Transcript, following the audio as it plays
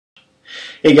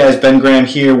Hey guys, Ben Graham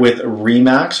here with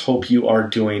Remax. Hope you are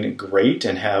doing great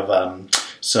and have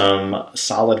some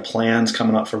solid plans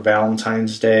coming up for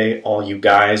Valentine's Day. All you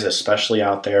guys, especially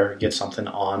out there, get something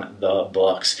on the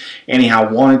books.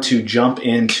 Anyhow, wanted to jump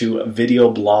into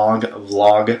video blog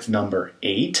vlog number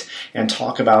 8 and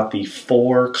talk about the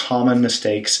 4 common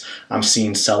mistakes I'm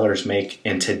seeing sellers make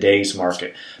in today's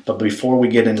market. But before we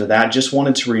get into that, just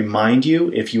wanted to remind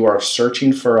you, if you are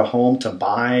searching for a home to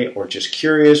buy or just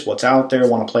curious what's out there,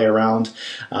 want to play around,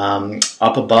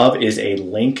 up above is a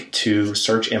link to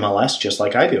search MLS just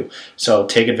like I do. So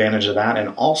take advantage of that. And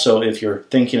also, if you're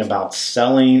thinking about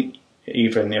selling,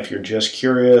 even if you're just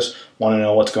curious, want to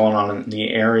know what's going on in the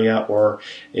area, or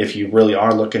if you really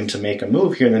are looking to make a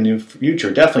move here in the near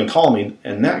future, definitely call me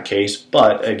in that case.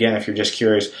 But again, if you're just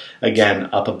curious, again,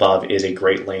 up above is a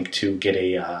great link to get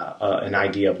an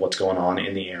idea of what's going on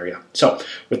in the area. So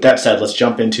with that said, let's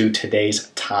jump into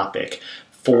today's topic.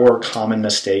 4 common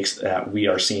mistakes that we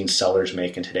are seeing sellers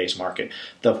make in today's market.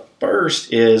 The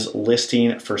first is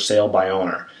listing for sale by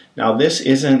owner. Now, this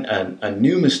isn't a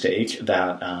new mistake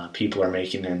that people are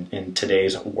making in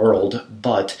today's world,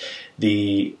 but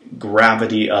the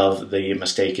gravity of the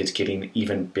mistake is getting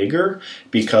even bigger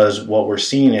because what we're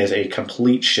seeing is a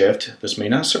complete shift, this may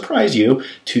not surprise you,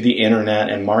 to the internet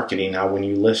and marketing. Now, when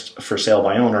you list for sale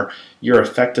by owner, you're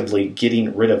effectively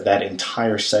getting rid of that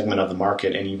entire segment of the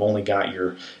market, and you've only got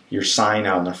your sign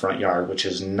out in the front yard, which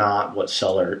is not what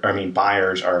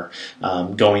buyers are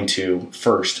going to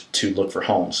first to look for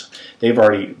homes. They've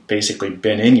already basically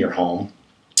been in your home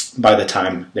by the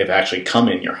time they've actually come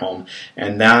in your home.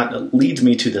 And that leads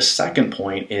me to the second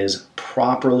point, is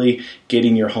properly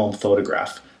getting your home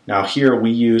photographed. Now here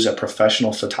we use a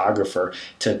professional photographer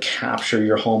to capture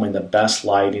your home in the best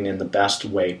lighting in the best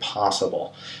way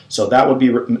possible. So that would be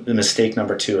mistake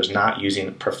number 2, is not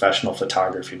using professional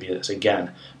photography, because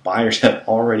again, buyers have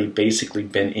already basically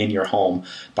been in your home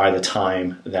by the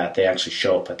time that they actually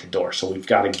show up at the door. So we've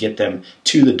got to get them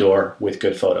to the door with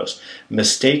good photos.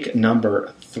 Mistake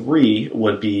number 3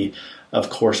 would be, of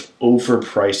course,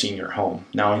 overpricing your home.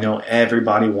 Now I know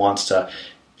everybody wants to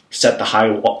set the high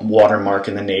watermark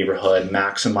in the neighborhood,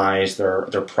 maximize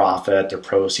their profit, their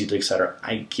proceeds, etc.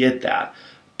 I get that,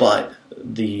 but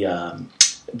the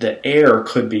air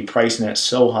could be pricing it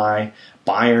so high,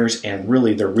 buyers and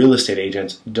really the real estate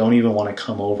agents don't even want to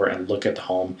come over and look at the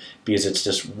home because it's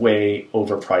just way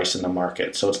overpriced in the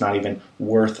market. So it's not even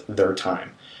worth their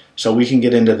time. So we can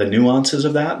get into the nuances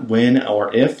of that when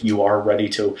or if you are ready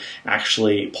to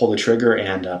actually pull the trigger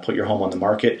and put your home on the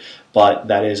market. But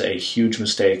that is a huge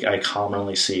mistake I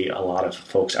commonly see a lot of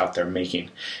folks out there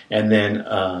making. And then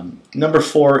number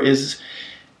 4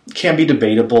 can be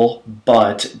debatable,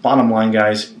 but bottom line,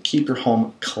 guys, keep your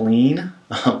home clean.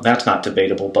 That's not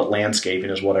debatable, but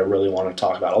landscaping is what I really want to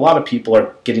talk about. A lot of people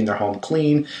are getting their home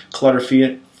clean,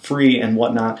 clutter-free and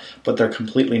whatnot, but they're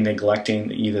completely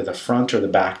neglecting either the front or the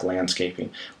back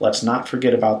landscaping. Let's not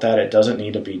forget about that. It doesn't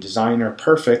need to be designer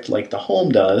perfect like the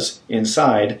home does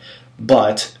inside,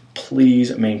 but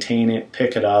please maintain it,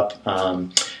 pick it up.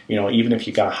 Even if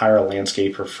you got to hire a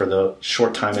landscaper for the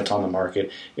short time it's on the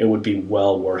market, it would be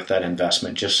well worth that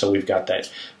investment, just so we've got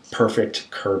that perfect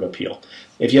curb appeal.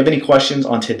 If you have any questions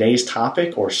on today's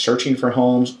topic, or searching for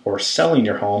homes, or selling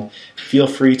your home, feel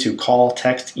free to call,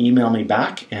 text, email me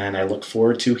back, and I look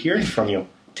forward to hearing from you.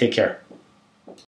 Take care.